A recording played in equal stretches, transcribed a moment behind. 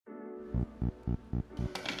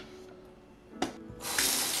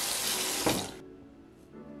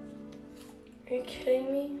Are you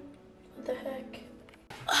kidding me? What the heck?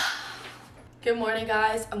 Good morning,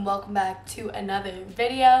 guys, and welcome back to another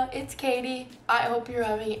video. It's Katie. I hope you're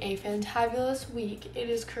having a fantabulous week. It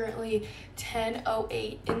is currently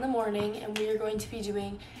 10:08 in the morning, and we are going to be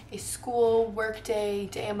doing a school work day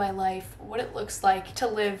in my life, what it looks like to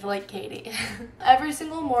live like Katie. Every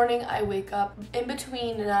single morning I wake up in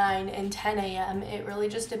between 9 and 10 a.m. It really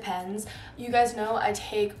just depends. You guys know I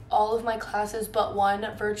take all of my classes but one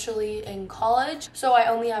virtually in college, so I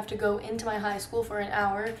only have to go into my high school for an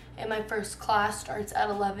hour, and my first class starts at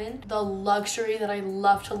 11. The luxury that I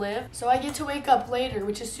love to live. So I get to wake up later,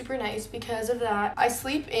 which is super nice because of that. I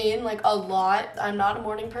sleep in like a lot. I'm not a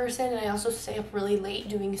morning person, and I also stay up really late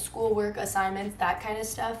doing schoolwork, assignments, that kind of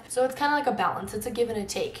stuff. So it's kind of like a balance. It's a give and a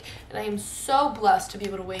take. And I am so blessed to be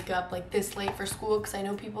able to wake up like this late for school, because I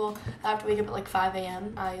know people have to wake up at like 5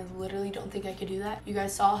 a.m. I literally don't think I could do that. You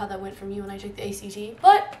guys saw how that went for me when I took the ACT.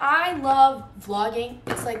 But I love vlogging.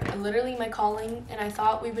 It's like literally my calling, and I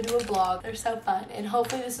thought we would do a vlog. They're so fun. And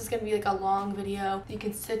hopefully this is going to be like a long video you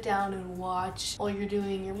can sit down and watch while you're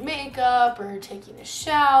doing your makeup or taking a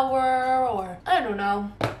shower, or I don't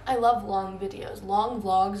know. I love long videos. Long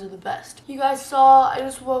vlogs are the best. You guys saw I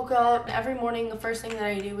just woke up. Every morning the first thing that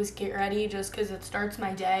I do is get ready, just because it starts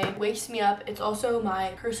my day. It wakes me up. It's also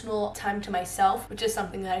my personal time to myself, which is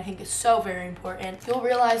something that I think is so very important. You'll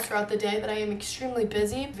realize throughout the day that I am extremely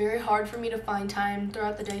busy. Very hard for me to find time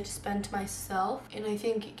throughout the day to spend to myself, and I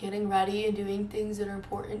think getting ready and doing things that are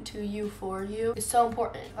important to you for you is so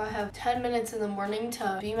important. If I have 10 minutes in the morning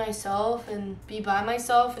to be myself and be by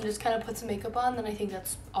myself and just kind of put some makeup on, then I think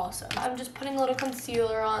that's awesome. I'm just putting a little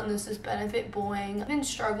concealer on. This is Benefit Boing. I've been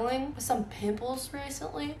struggling with some pimples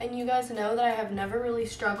recently, and you guys know that I have never really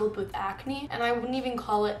struggled with acne, and I wouldn't even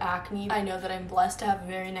call it acne. I know that I'm blessed to have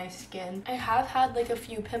very nice skin. I have had like a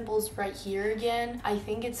few pimples right here again. I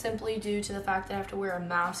think it's simply due to the fact that I have to wear a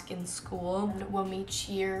mask in school, and when we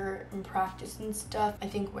cheer and practice and stuff, I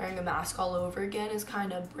think wearing a mask all over again is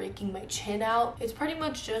kind of breaking my chin out. It's pretty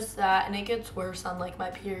much just that, and it gets worse on like my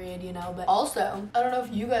period, you know. But also, I don't know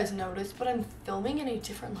if you guys noticed, but I'm filming in a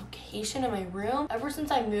different location in my room. Ever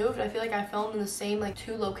since I moved, I feel like I filmed in the same like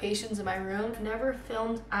 2 locations in my room. I've never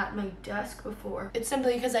filmed at my desk before. It's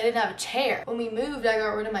simply because I didn't have a chair. When we moved, I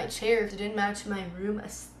got rid of my chair because it didn't match my room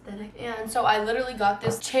aesthetic. And so I literally got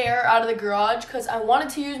this chair out of the garage because I wanted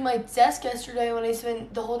to use my desk yesterday when I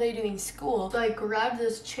spent the whole day doing school. So I grabbed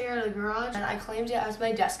this chair out of the garage and I claimed it as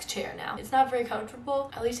my desk chair now. It's not very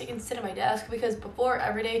comfortable. At least I can sit at my desk, because before,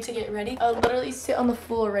 every day to get ready, I would literally sit on the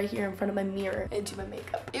floor right here in front of my mirror and do my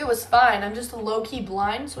makeup. It was fine. I'm just low-key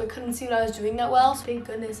blind, so I couldn't see what I was doing that well. So thank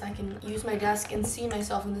goodness I can use my desk and see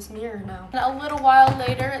myself in this mirror now. And a little while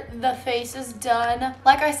later, the face is done.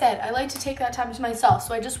 Like I said, I like to take that time to myself,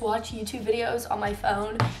 so I just watch YouTube videos on my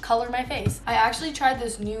phone, color my face. I actually tried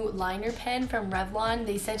this new liner pen from Revlon.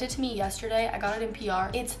 They sent it to me yesterday. I got it in PR.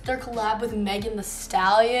 It's their collab with Megan Thee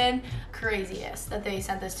Stallion. Craziness that they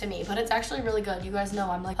sent this to me, but it's actually really good. You guys know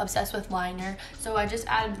I'm like obsessed with liner, so I just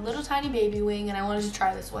added a little tiny baby wing, and I wanted to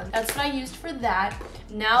try this one. That's what I used for that.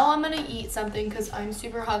 Now I'm gonna eat something because I'm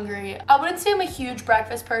super hungry. I wouldn't say I'm a huge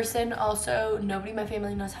breakfast person. Also, nobody in my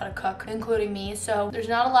family knows how to cook, including me, so there's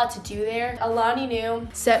not a lot to do there. Alani Nu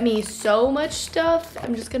sent me so much stuff.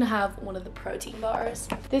 I'm just gonna have one of the protein bars.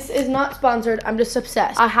 This is not sponsored. I'm just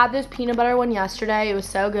obsessed. I had this peanut butter one yesterday. It was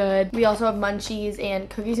so good. We also have munchies and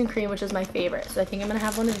cookies and cream, which is my favorite, so I think I'm gonna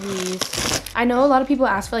have one of these. I know a lot of people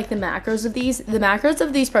ask for like the macros of these. The macros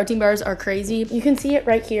of these protein bars are crazy. You can see it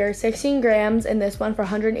right here. 16 grams in this one for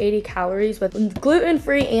 180 calories with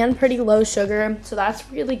gluten-free and pretty low sugar, so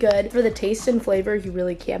that's really good. For the taste and flavor, you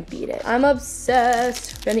really can't beat it. I'm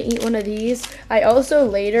obsessed. Gonna eat one of these. I also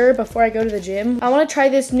later, before I go to the gym, I want to try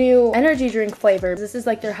this new energy drink flavor. This is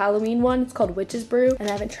like their Halloween one. It's called Witch's Brew, and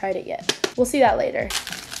I haven't tried it yet. We'll see that later.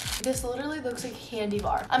 This literally looks like a candy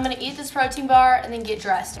bar. I'm gonna eat this protein bar and then get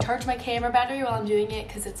dressed. Charge my camera battery while I'm doing it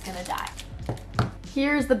because it's gonna die.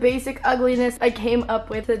 Here's the basic ugliness I came up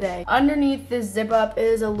with today. Underneath this zip up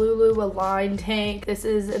is a Lulu Align tank. This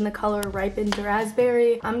is in the color Ripened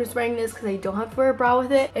Raspberry. I'm just wearing this because I don't have to wear a bra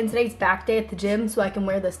with it. And today's back day at the gym, so I can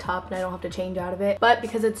wear this top and I don't have to change out of it. But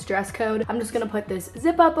because it's dress code, I'm just gonna put this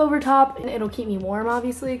zip up over top, and it'll keep me warm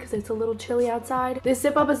obviously because it's a little chilly outside. This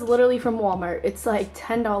zip up is literally from Walmart. It's like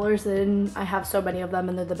 $10 and I have so many of them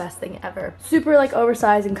and they're the best thing ever. Super like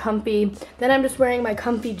oversized and comfy. Then I'm just wearing my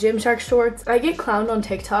comfy Gymshark shorts. I get clown clowned on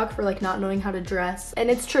TikTok for like not knowing how to dress, and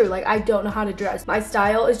it's true. Like I don't know how to dress. My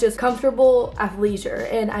style is just comfortable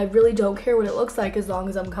athleisure, and I really don't care what it looks like as long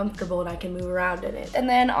as I'm comfortable and I can move around in it. And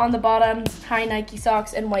then on the bottom, high Nike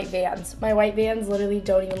socks and white Vans. My white Vans literally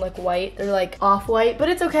don't even look white. They're like off-white, but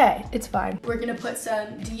it's okay. It's fine. We're gonna put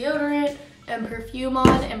some deodorant and perfume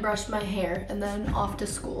on and brush my hair, and then off to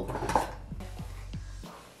school.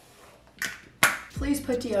 Please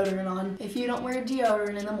put deodorant on. If you don't wear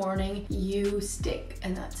deodorant in the morning, you stink,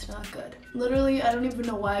 and that's not good. Literally, I don't even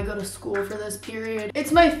know why I go to school for this period.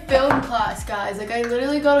 It's my film class, guys. Like, I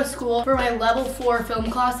literally go to school for my level 4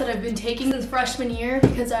 film class that I've been taking since freshman year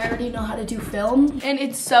because I already know how to do film. And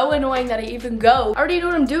it's so annoying that I even go. I already know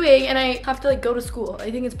what I'm doing, and I have to like go to school.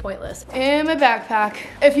 I think it's pointless. And my backpack.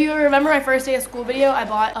 If you remember my first day of school video, I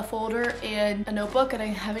bought a folder and a notebook, and I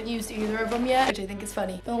haven't used either of them yet, which I think is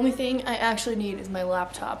funny. The only thing I actually need is my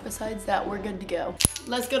laptop. Besides that, we're good to go.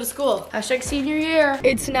 Let's go to school. Hashtag senior year.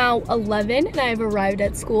 It's now 11 and I've arrived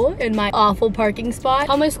at school in my awful parking spot.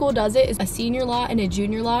 How my school does it is a senior lot and a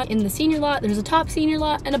junior lot. In the senior lot, there's a top senior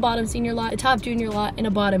lot and a bottom senior lot, a top junior lot and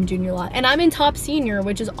a bottom junior lot. And I'm in top senior,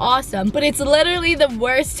 which is awesome, but it's literally the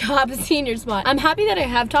worst top senior spot. I'm happy that I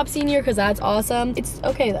have top senior because that's awesome. It's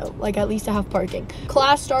okay though, like at least I have parking.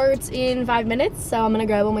 Class starts in 5 minutes, so I'm gonna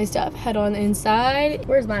grab all my stuff, head on inside.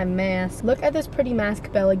 Where's my mask? Look at this pretty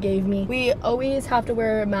mask Bella gave me. We always have to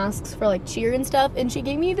wear masks for like cheer and stuff, and she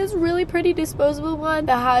gave me this really pretty disposable one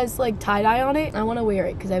that has like tie-dye on it. I want to wear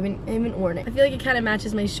it because I haven't worn it. I feel like it kind of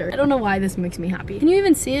matches my shirt. I don't know why this makes me happy. Can you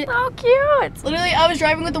even see it? How cute. Literally, I was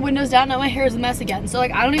driving with the windows down. Now my hair is a mess again, so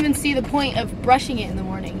like I don't even see the point of brushing it in the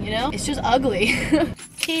morning, you know? It's just ugly.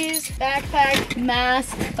 Keys, backpack,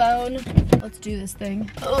 mask, phone. Let's do this thing.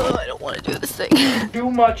 Oh, I don't want to do this thing. Too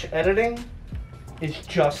much editing is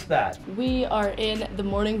just that. We are in the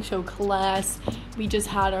morning show class. We just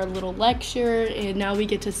had our little lecture, and now we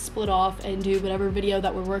get to split off and do whatever video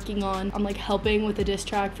that we're working on. I'm like helping with a diss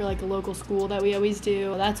track for like a local school that we always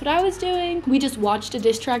do. That's what I was doing. We just watched a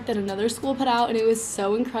diss track that another school put out, and it was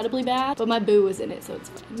so incredibly bad, but my boo was in it, so it's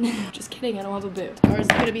fine. Just kidding, I don't have a boo. Ours is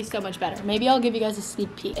gonna be so much better. Maybe I'll give you guys a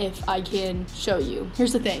sneak peek if I can show you.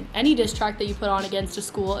 Here's the thing, any diss track that you put on against a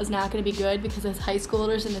school is not gonna be good because it's high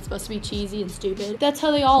schoolers and it's supposed to be cheesy and stupid. That's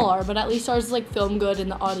how they all are, but at least ours is like film good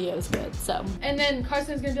and the audio is good, so. And then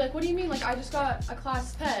Carson's gonna be like, what do you mean? Like, I just got a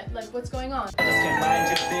class pet. Like, what's going on? Just can mind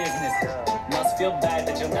your business. Must feel bad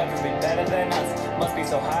that you'll never be better than us. Must be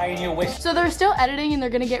so high in your wish. So they're still editing and they're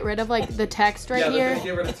gonna get rid of like the text right here. Yeah, they're gonna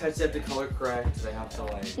get rid of text. They have to color correct. They have to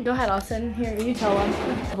like. Go ahead, Austin. Here, you tell them.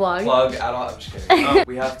 Vlog. Plug at all. I'm just kidding.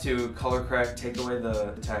 We have to color correct, take away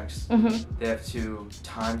the text. They have to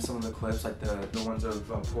time some of the clips, like the ones of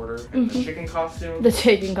Porter and the chicken costume. The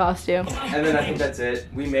chicken costume. And then I think that's it.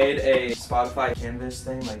 We made a Spotify canvas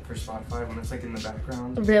thing, like for Spotify when it's like in the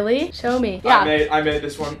background. Really? Show me. Yeah. I made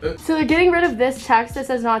this one. So they're getting rid of this text that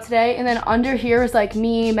says not today, and then under here is like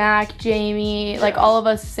me, Mac, Jamie, like all of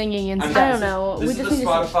us singing and stuff. I don't know. This is the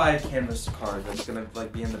Spotify canvas card that's gonna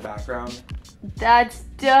like be in the background. That's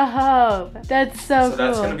dope. That's so cool. So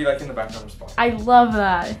that's gonna be like in the background of Spotify. I love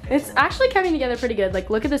that. It's actually coming together pretty good. Like,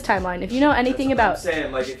 look at this timeline. If you know anything about, I'm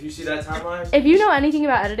saying, like, if you see that timeline, if you know anything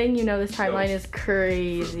about editing, you know this timeline is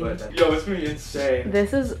crazy. Yo, it's gonna be insane.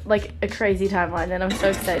 This is like a crazy timeline, and I'm so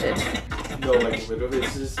excited. No, like literally,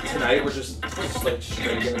 this is tonight. We're just like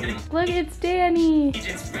straight gonna be. Look, it's Danny.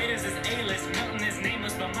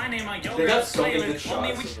 They got so many good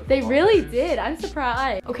shots. They really did. I'm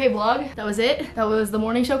surprised. Okay, vlog. That was it. That was the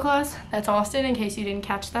morning show class. That's Austin, in case you didn't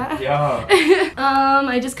catch that. Yeah.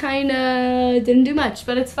 I just kind of didn't do much,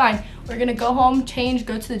 but it's fine. We're gonna go home, change,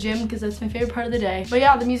 go to the gym because that's my favorite part of the day. But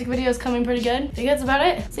yeah, the music video is coming pretty good. I think that's about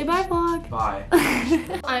it. Say bye, vlog. Bye.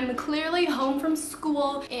 I'm clearly home from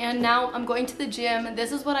school and now I'm going to the gym.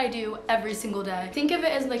 This is what I do every single day. Think of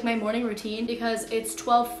it as like my morning routine because it's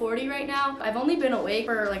 12:40 right now. I've only been awake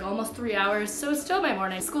for like almost 3 hours, so it's still my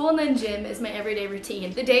morning. School and then gym is my everyday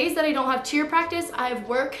routine. The days that I don't have cheer practice, I have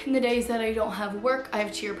work, and the days that I don't have work, I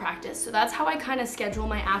have cheer practice. So that's how I kind of schedule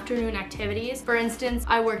my afternoon activities. For instance,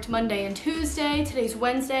 I worked Monday and Tuesday, today's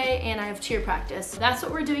Wednesday, and I have cheer practice. So that's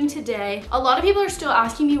what we're doing today. A lot of people are still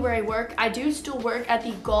asking me where I work. I do still work at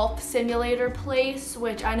the golf simulator place,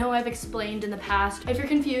 which I know I've explained in the past. If you're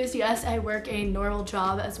confused, yes, I work a normal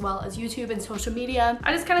job as well as YouTube and social media.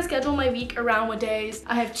 I just kind of schedule my week around what days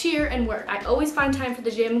I have cheer and work. I always find time for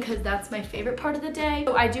the gym because that's my favorite part of the day.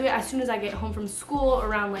 So I do it as soon as I get home from school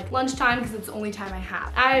around like lunchtime because it's the only time I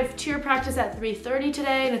have. I have cheer practice at 3:30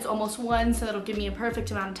 today and it's almost 1, so that'll give me a perfect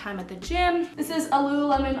amount of time at the gym. This is a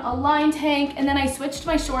Lululemon Align tank, and then I switched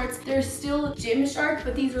my shorts. They're still Gymshark,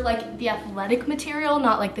 but these are like the athletic material,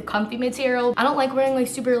 not like the comfy material. I don't like wearing like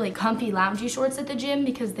super like comfy loungy shorts at the gym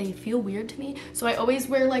because they feel weird to me. So I always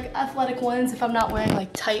wear like athletic ones if I'm not wearing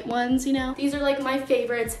like tight ones, you know? These are like my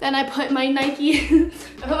favorites. Then I put my Nike, I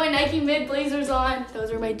put my Nike mid blazers on.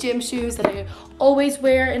 Those are my gym shoes that I always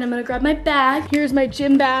wear, and I'm gonna grab my bag. Here's my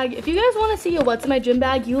gym bag. If you guys wanna see what's in my gym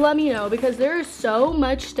bag, you let me know because there is so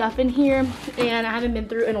much stuff in here and I haven't been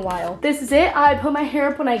through in a while. This is it. I put my hair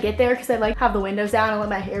up when I get there because I like have the windows down and let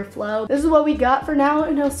my hair flow. This is what we got for now,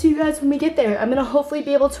 and I'll see you guys when we get there. I'm gonna hopefully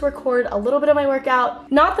be able to record a little bit of my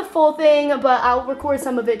workout. Not the full thing, but I'll record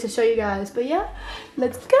some of it to show you guys. But yeah,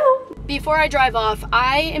 let's go. Before I drive off,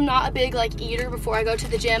 I am not a big like eater before I go to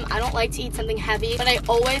the gym. I don't like to eat something heavy, but I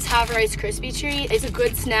always have a Rice Krispie treat. It's a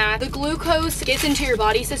good snack. The glucose gets into your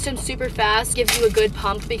body system super fast, gives you a good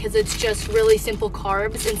pump because it's just really simple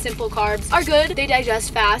carbs, and simple carbs are good. They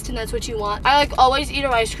digest fast, and that's what you want. I like always eat a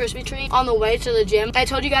Rice Krispie treat on the way to the gym. I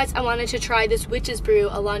told you guys I wanted to try this Witch's Brew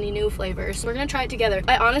Alani Nu flavor, so we're gonna try it together.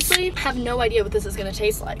 I honestly have no idea what this is gonna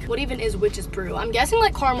taste like. What even is Witch's Brew? I'm guessing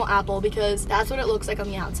like caramel apple because that's what it looks like on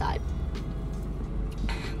the outside.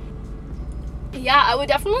 Yeah, I would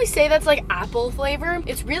definitely say that's like apple flavor.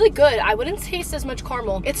 It's really good. I wouldn't taste as much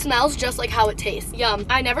caramel. It smells just like how it tastes. Yum.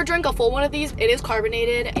 I never drank a full one of these. It is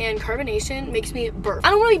carbonated, and carbonation makes me burp. I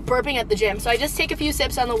don't want to be burping at the gym, so I just take a few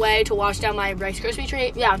sips on the way to wash down my Rice Krispie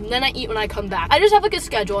treat. Yeah, and then I eat when I come back. I just have like a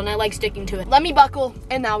schedule, and I like sticking to it. Let me buckle,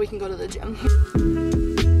 and now we can go to the gym.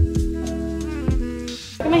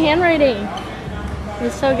 Look at my handwriting.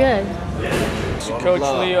 It's so good. Coach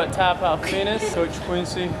Leo at Tap Out Fitness, Coach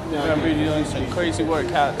Quincy. We're gonna be doing some crazy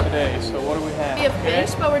workout today. So what do we have? We have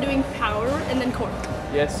bench, but we're doing power and then core.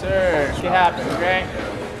 Yes, sir. It happens, right?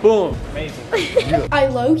 Boom. Amazing. I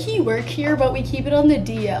low-key work here, but we keep it on the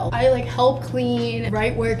DL. I like help clean,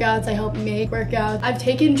 write workouts, I help make workouts. I've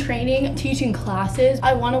taken training, teaching classes.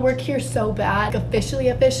 I want to work here so bad.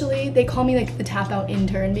 Officially, they call me like the Tap Out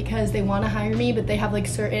intern because they want to hire me, but they have like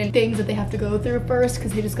certain things that they have to go through first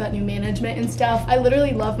because they just got new management and stuff. I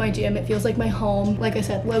literally love my gym. It feels like my home. Like I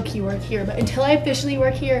said, low-key work here, but until I officially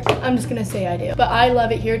work here, I'm just gonna say I do. But I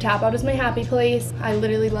love it here. Tap Out is my happy place. I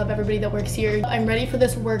literally love everybody that works here. I'm ready for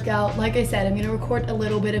this workout. Like I said, I'm gonna record a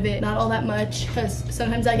little bit of it, not all that much, because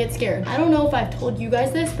sometimes I get scared. I don't know if I've told you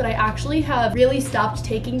guys this, but I actually have really stopped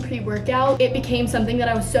taking pre-workout. It became something that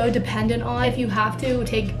I was so dependent on. If you have to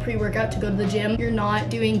take pre-workout to go to the gym, you're not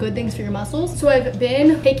doing good things for your muscles. So I've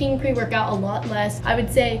been taking pre-workout a lot less. I would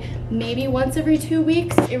say maybe once every 2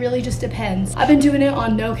 weeks. It really just depends. I've been doing it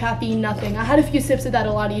on no caffeine, nothing. I had a few sips of that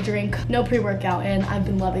Alani drink, no pre-workout, and I've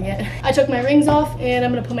been loving it. I took my rings off, and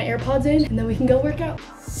I'm gonna put my AirPods in, and then we can go work out.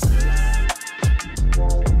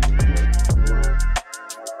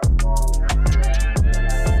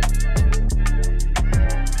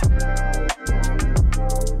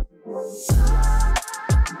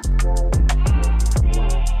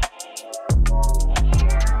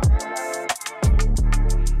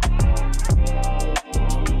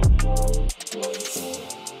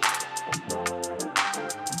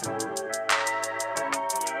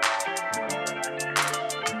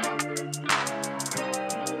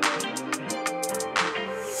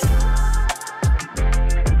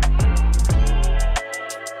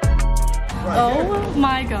 Oh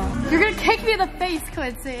my god. You're gonna kick me in the face,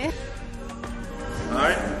 Quincy.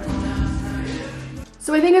 Alright.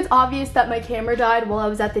 So I think it's obvious that my camera died while I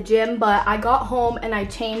was at the gym, but I got home and I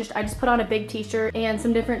changed. I just put on a big t-shirt and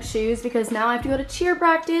some different shoes because now I have to go to cheer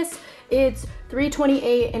practice. It's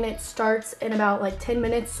 3:28 and it starts in about like 10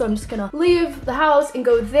 minutes, so I'm just gonna leave the house and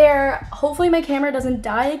go there. Hopefully my camera doesn't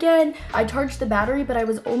die again. I charged the battery, but I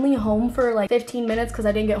was only home for like 15 minutes because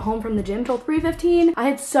I didn't get home from the gym till 3:15. I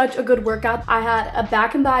had such a good workout. I had a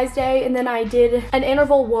back and thighs day, and then I did an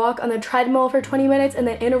interval walk on the treadmill for 20 minutes and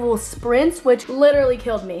then interval sprints, which literally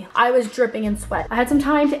killed me. I was dripping in sweat. I had some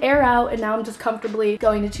time to air out, and now I'm just comfortably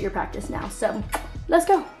going to cheer practice now, so let's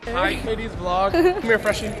go. Hi, Caiti's Vlog. Come here,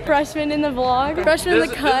 freshman. Freshman in the vlog. Freshman in the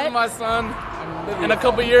cut. This is my son. In a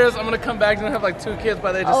couple years, I'm gonna come back and have like 2 kids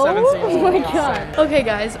by the age of 17. Oh my god. Okay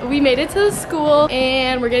guys, we made it to the school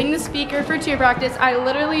and we're getting the speaker for cheer practice. I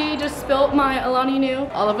literally just spilt my Alani Nu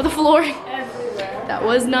all over the floor. Everywhere. That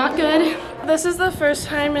was not good. This is the first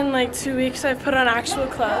time in like 2 weeks I've put on actual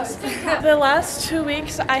clothes. The last 2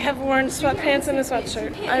 weeks I have worn sweatpants and a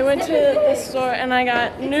sweatshirt. I went to the store and I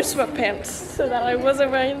got new sweatpants so that I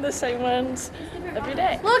wasn't wearing the same ones every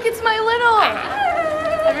day. Look, it's my little.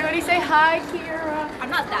 Everybody say hi, Kira. I'm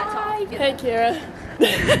not that tall. Hey Kira.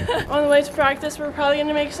 On the way to practice, we're probably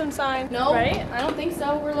gonna make some signs. No, right? I don't think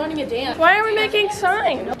so. We're learning a dance. Why are we making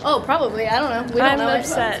signs? Oh, probably. I don't know. We don't I'm know.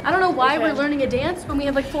 upset. I don't know why Okay. we're learning a dance when we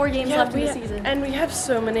have like 4 games left in the season. And we have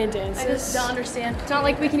so many I dances. just don't understand. It's not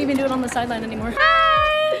like we can even do it on the sideline anymore.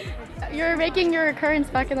 Hi! You're making your occurrence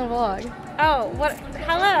back in the vlog. Oh, what?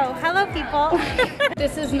 Hello. Hello, people.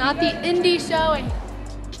 This is not the indie show.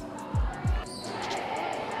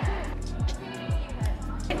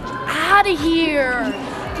 Out of here!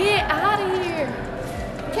 Get out of here!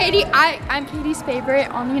 Katie, I'm Katie's favorite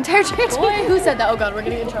on the entire trip. Boy, who said that? Oh god, we're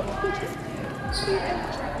gonna get in trouble.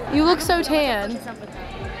 You look so tan.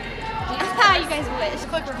 Ah, you guys wish.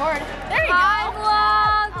 Click record. There you go.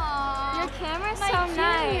 Vlog. Your camera's so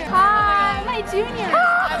nice. Hi, my junior.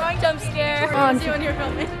 I'm going jump scare. On. See when you're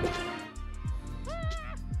filming.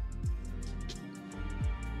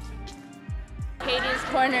 Katie's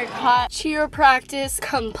corner cut. Cheer practice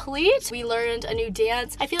complete. We learned a new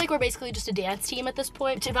dance. I feel like we're basically just a dance team at this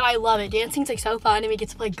point, but I love it. Dancing's like so fun and we get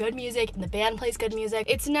to play good music and the band plays good music.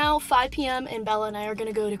 It's now 5 p.m. and Bella and I are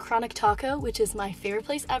gonna go to Chronic Taco, which is my favorite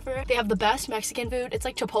place ever. They have the best Mexican food. It's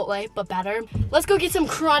like Chipotle, but better. Let's go get some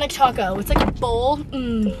Chronic Taco. It's like a bowl,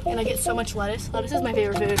 and I get so much lettuce. Lettuce is my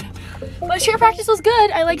favorite food. But cheer practice was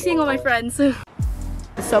good. I like seeing all my friends.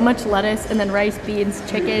 So much lettuce and then rice, beans,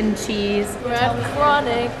 chicken, cheese. We're at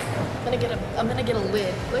Chronic. I'm gonna get a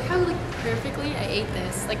lid. Look how like perfectly I ate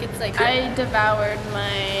this. Like it's like I devoured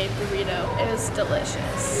my burrito. It was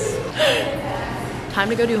delicious. time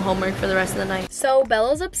to go do homework for the rest of the night. So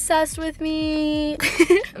Bella's obsessed with me.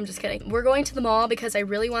 I'm just kidding. We're going to the mall because I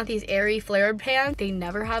really want these airy flared pants. They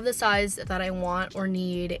never have the size that I want or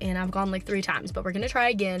need, and I've gone like 3 times, but we're gonna try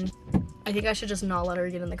again. I think I should just not let her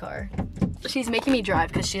get in the car. She's making me drive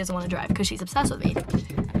because she doesn't want to drive because she's obsessed with me.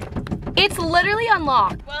 It's literally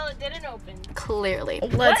unlocked. Well, it didn't open. Clearly.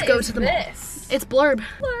 Let's go to the mall. It's Blurb.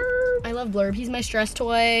 Blurb. I love Blurb. He's my stress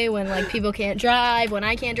toy when like people can't drive, when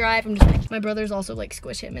I can't drive. I'm just like, my brother's also like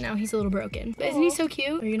squish him and now he's a little broken. But isn't he so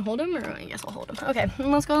cute? Are you gonna hold him or I guess I'll hold him. Okay,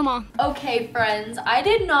 let's go to the mall. Okay, friends, I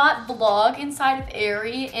did not vlog inside of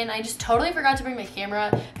Aerie and I just totally forgot to bring my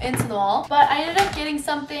camera into the mall. But I ended up getting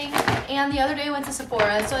something and the other day I went to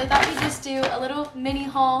Sephora. So I thought we'd just do a little mini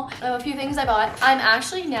haul of a few things I bought. I'm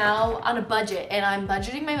actually now on a budget and I'm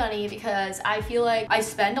budgeting my money because I feel like I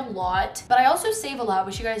spend a lot, but I also save a lot,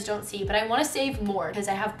 which you guys don't see, but I want to save more because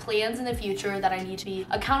I have plans in the future that I need to be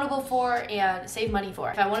accountable for and save money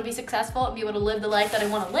for. If I want to be successful and be able to live the life that I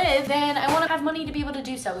want to live, then I want to have money to be able to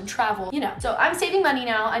do so and travel, you know. So I'm saving money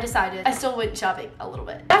now. I decided. I still went shopping a little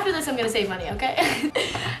bit. After this, I'm going to save money, okay?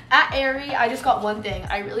 At Aerie, I just got one thing.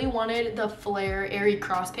 I really wanted the flare Aerie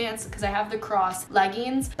cross pants because I have the cross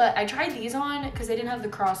leggings, but I tried these on because they didn't have the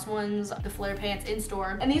cross ones, the flare pants in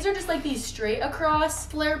store. And these are just like these straight across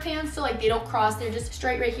flare pants, so like they don't cross, they're just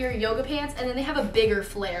straight right here, yoga pants, and then they have a bigger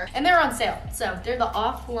flare. And they're on sale. So they're the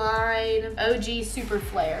offline OG super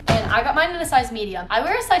flare. And I got mine in a size medium. I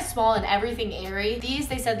wear a size small in everything Aerie. These,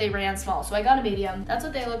 they said they ran small, so I got a medium. That's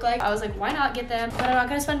what they look like. I was like, why not get them? But I'm not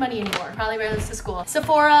gonna spend money anymore. Probably wear this to school.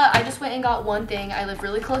 Sephora, I just went and got one thing. I live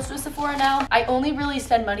really close to a Sephora now. I only really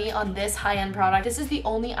spend money on this high-end product. This is the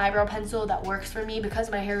only eyebrow pencil that works for me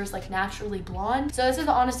because my hair is like naturally blonde. So this is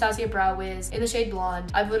the Anastasia Brow Wiz in the shade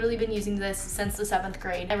blonde. I've literally been using this since the 7th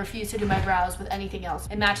grade. I refuse to do my brows with anything else.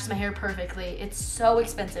 It matches my hair perfectly. It's so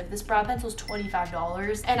expensive. This brow pencil is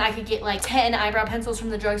 $25 and I could get like 10 eyebrow pencils from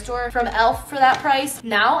the drugstore from Elf for that price.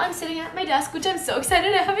 Now I'm sitting at my desk, which I'm so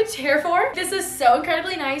excited I have a chair for. This is so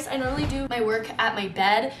incredibly nice. I normally do my work at my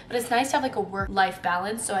bed, but it's nice to have like a work-life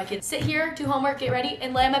balance so I can sit here, do homework, get ready,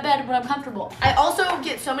 and lay on my bed when I'm comfortable. I also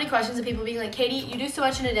get so many questions of people being like, Katie, you do so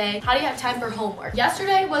much in a day. How do you have time for homework?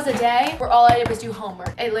 Yesterday was a day where all I did was do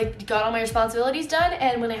homework. I like got all my responsibilities done,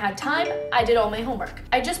 and when I had time, I did all my homework.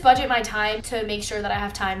 I just budget my time to make sure that I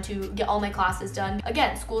have time to get all my classes done.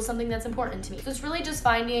 Again, school is something that's important to me. So it's really just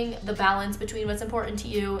finding the balance between what's important to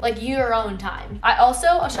you, like your own time. I'll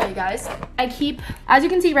show you guys. I keep, as you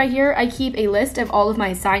can see right here, I keep a list of all of my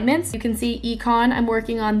assignments. You can see econ, I'm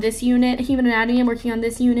working on this unit, human anatomy, I'm working on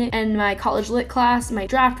this unit, and my college lit class, my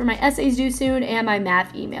draft for my essays due soon, and my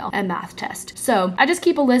math email and math test. So I just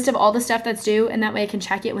keep a list of all the stuff that's due, and that way I can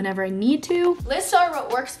check it whenever I need to. Lists are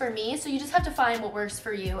what works for me, so you just have to find what works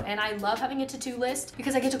for you. And I love having a to-do list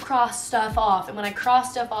because I get to cross stuff off, and when I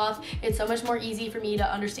cross stuff off, it's so much more easy for me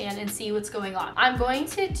to understand and see what's going on. I'm going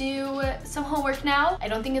to do some homework now. I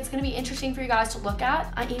don't think it's going to be interesting for you guys to look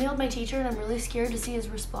at. I emailed my teacher and I'm really scared to see his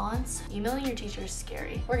response. Emailing your teacher is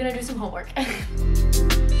scary. We're gonna do some homework.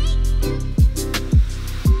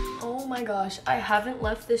 Oh my gosh, I haven't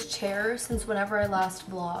left this chair since whenever I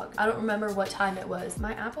last vlogged. I don't remember what time it was.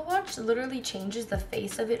 My Apple Watch literally changes the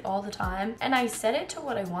face of it all the time, and I set it to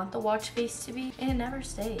what I want the watch face to be, and it never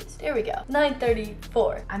stays. There we go.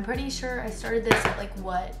 9:34. I'm pretty sure I started this at like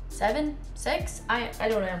what, 7, 6? I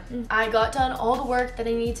don't know. I got done all the work that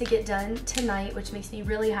I need to get done tonight, which makes me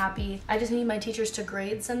really happy. I just need my teachers to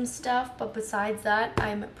grade some stuff, but besides that,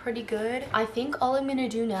 I'm pretty good. I think all I'm gonna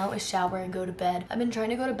do now is shower and go to bed. I've been trying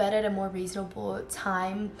to go to bed at a more reasonable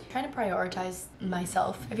time, trying to prioritize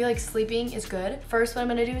myself. I feel like sleeping is good. First, what I'm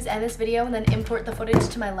gonna do is end this video and then import the footage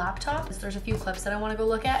to my laptop. There's a few clips that I wanna go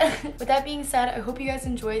look at. With that being said, I hope you guys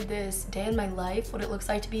enjoyed this day in my life, what it looks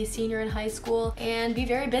like to be a senior in high school, and be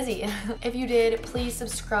very busy. If you did, please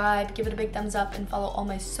subscribe, give it a big thumbs up, and follow all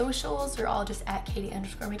my socials. They're all just at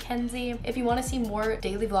Caiti_Mackenzie. If you wanna see more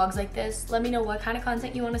daily vlogs like this, let me know what kind of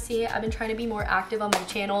content you wanna see. I've been trying to be more active on my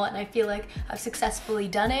channel, and I feel like I've successfully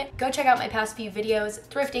done it. Go check out my past few videos,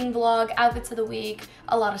 thrifting vlog, outfits of the week,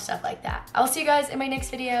 a lot of stuff like that. I'll see you guys in my next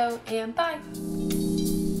video, and bye.